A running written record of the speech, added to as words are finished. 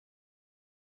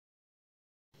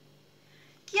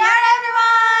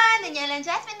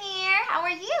everyone, Jasmine here. How are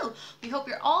you? We hope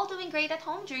you're all doing great at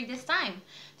home during this time.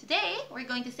 Today, we're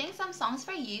going to sing some songs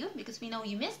for you because we know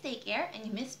you miss daycare and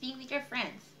you miss being with your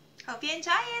friends. Hope you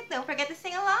enjoy it. Don't forget to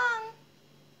sing along.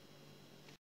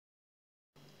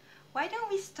 Why don't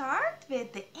we start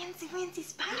with the Incy Wincy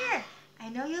Spider? I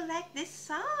know you like this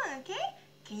song, okay?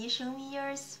 Can you show me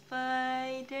your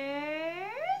spiders?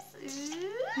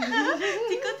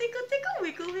 Tickle, tickle, tickle,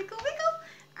 wiggle, wiggle, wiggle.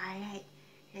 Alright,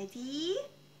 ready?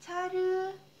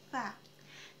 Tarufa.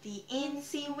 The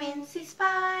Incy Wincy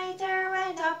Spider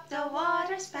went up the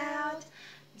water spout.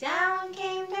 Down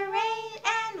came the rain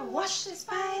and washed the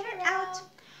spider out.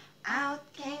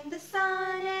 Out came the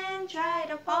sun and dried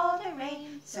up all the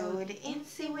rain. So the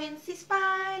Incy Wincy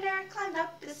Spider climbed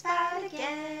up the spout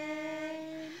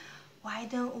again. Why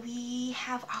don't we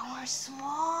have our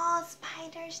small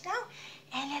spiders now?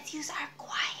 And let's use our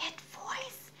quiet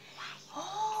voice.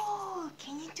 Oh,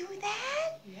 can you do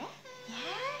that? Yeah.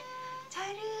 Yeah?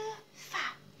 Tarufa.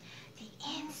 The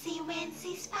Incy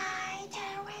Wincy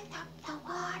Spider went up the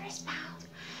water spout.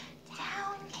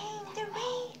 Down came the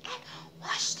rain and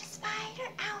washed the spider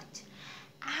out.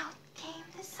 Out came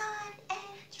the sun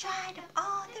and dried up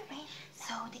all the rain.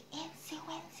 So the Incy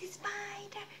Wincy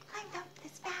Spider climbed up the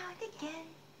spout again.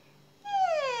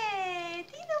 Yay!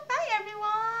 Tino, bye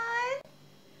everyone!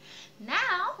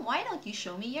 Now, why don't you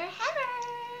show me your hammers?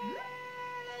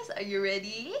 Are you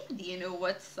ready? Do you know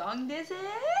what song this is?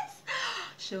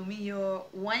 Show me your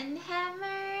 1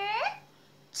 hammer,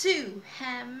 2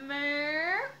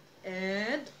 hammer,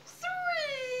 and 3,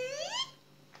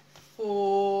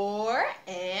 4,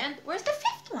 and where's the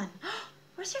 5th one?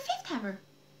 Where's your 5th hammer?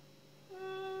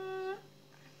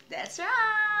 That's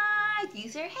right.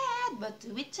 Use your head, but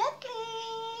do it gently.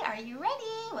 Are you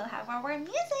ready? We'll have our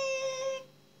music.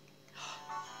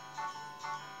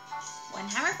 1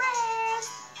 hammer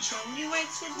first. Johnny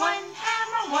works with 1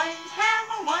 hammer, 1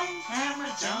 hammer, 1 hammer.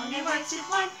 Johnny works with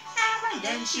 1 hammer,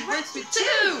 then she works with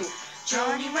 2.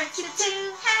 Johnny works with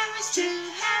 2 hammers, 2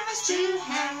 hammers, 2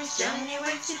 hammers. Johnny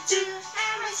works with 2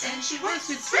 hammers, then she works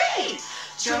with 3.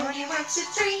 Johnny works with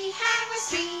 3 hammers,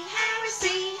 3 hammers,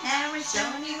 3 hammers.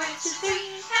 Johnny works with 3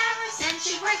 hammers, then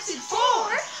she works with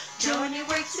 4. Johnny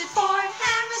works with 4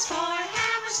 hammers, 4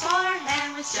 hammers, 4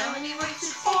 hammers. Johnny works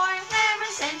with 4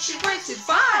 hammers, then she works with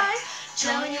 5.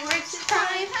 Johnny works with 5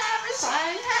 hammers, 5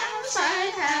 hammers,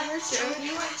 5 hammers.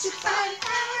 Johnny works with 5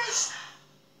 hammers.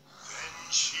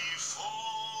 Then she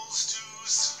falls to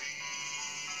sleep.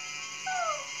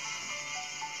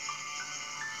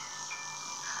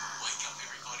 Wake up,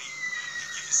 everybody, and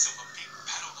give yourself a big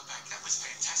pat on the back. That was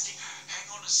fantastic.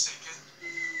 Hang on a second.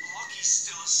 Lockie's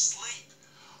still asleep.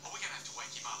 Oh, we're going to have to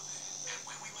wake him up. And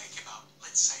when we wake him up,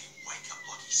 let's say wake up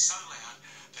Lockie so loud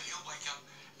that he'll wake up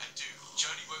and do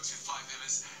Jody works with 5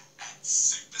 hammers at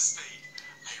super speed.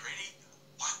 Are you ready?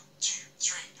 1, 2,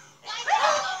 3. Wake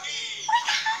up, Lockie!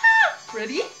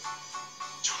 Ready?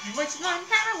 Jody Works with 1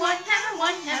 hammer, 1 hammer,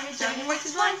 1 hammer. Johnny works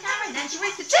with 1 hammer, then she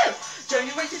works with 2. Johnny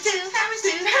works with 2 hammers,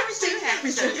 2 hammers, 2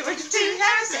 hammers. Johnny works with 2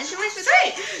 hammers, then she works with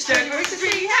 3. Johnny works with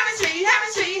 3 hammers, 3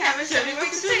 hammers, 3 hammers. Johnny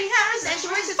works with 3 hammers, then she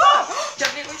works with 4.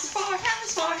 Johnny works with 4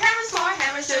 hammers, 4 hammers, 4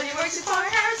 hammers. Johnny works with 4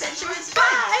 hammers, then she works with 5.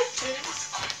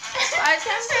 5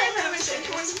 times 10 hammers. Johnny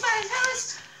works with 5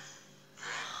 hammers.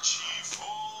 Then she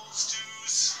falls to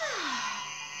sleep.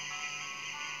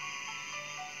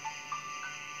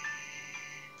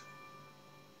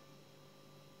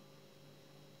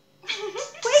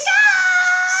 Wake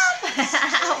up!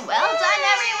 Well done,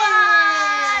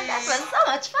 everyone! That was so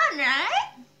much fun,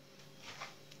 right?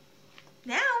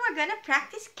 Now we're gonna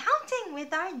practice counting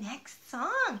with our next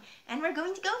song. And we're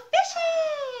going to go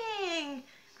fishing.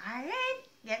 Alright,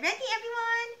 get ready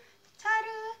everyone.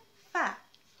 Tarufa.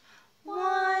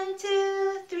 1,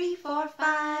 2, 3, 4,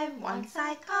 5. Once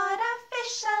I caught a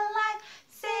fish alive.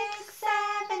 6,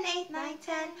 7, 8, 9,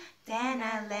 10. Then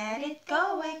I let it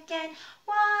go again.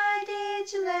 Why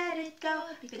did you let it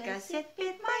go? Because it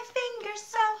bit my finger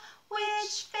so.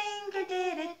 Which finger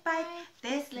did it bite?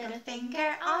 This little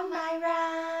finger on my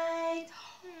right.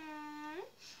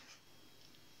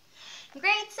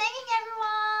 Great singing,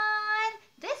 everyone!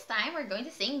 This time we're going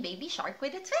to sing Baby Shark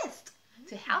with a twist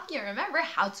to help you remember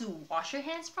how to wash your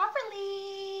hands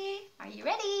properly. Are you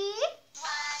ready?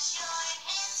 Wash your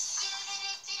hands,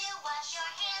 do-do-do-do-do, wash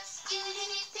your hands,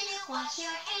 do-do-do-do-do, wash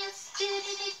your hands,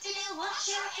 do-do-do-do-do, wash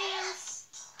your hands.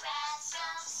 Grab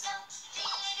some soap,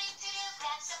 do-do-do-do-do,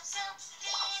 grab some soap,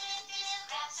 do-do-do-do-do,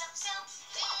 grab some soap,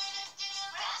 do-do-do-do-do,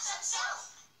 grab some soap.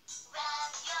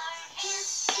 Rub your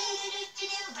hands,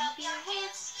 do-do-do-do-do, rub your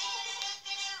hands,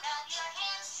 do-do-do-do-do, rub your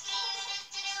hands,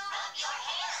 do-do-do-do-do, rub your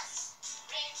hands.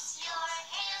 Rinse your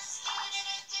hands,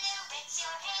 do-do-do-do-do, rinse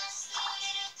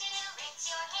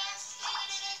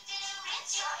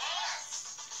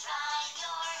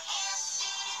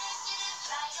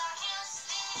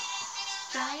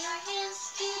Dry your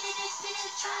hands.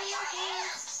 Dry your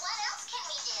hands. What else can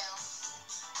we do?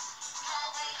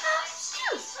 Cover your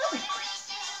seats. Cover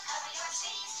your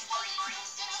seats. Cover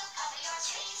your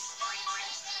seats.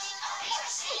 Cover your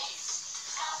seats.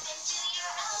 Up into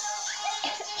your elbow.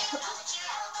 Up into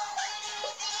your elbow.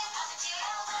 Up into your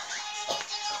elbow.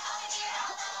 Up into your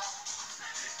elbow.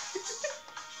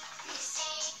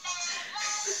 Safe and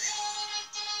last.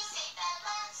 Safe and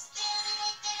last.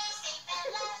 Safe and last. Safe and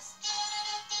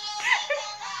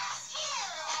last.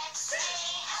 Let's stay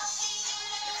healthy.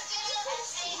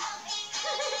 Let's stay healthy.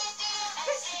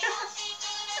 Let's stay healthy.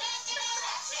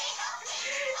 Let's stay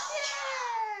healthy.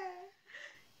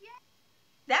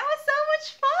 That was so much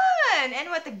fun! And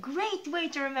what a great way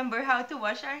to remember how to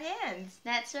wash our hands.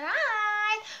 That's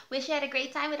right. Wish you had a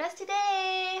great time with us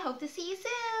today. Hope to see you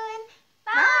soon.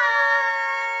 Bye!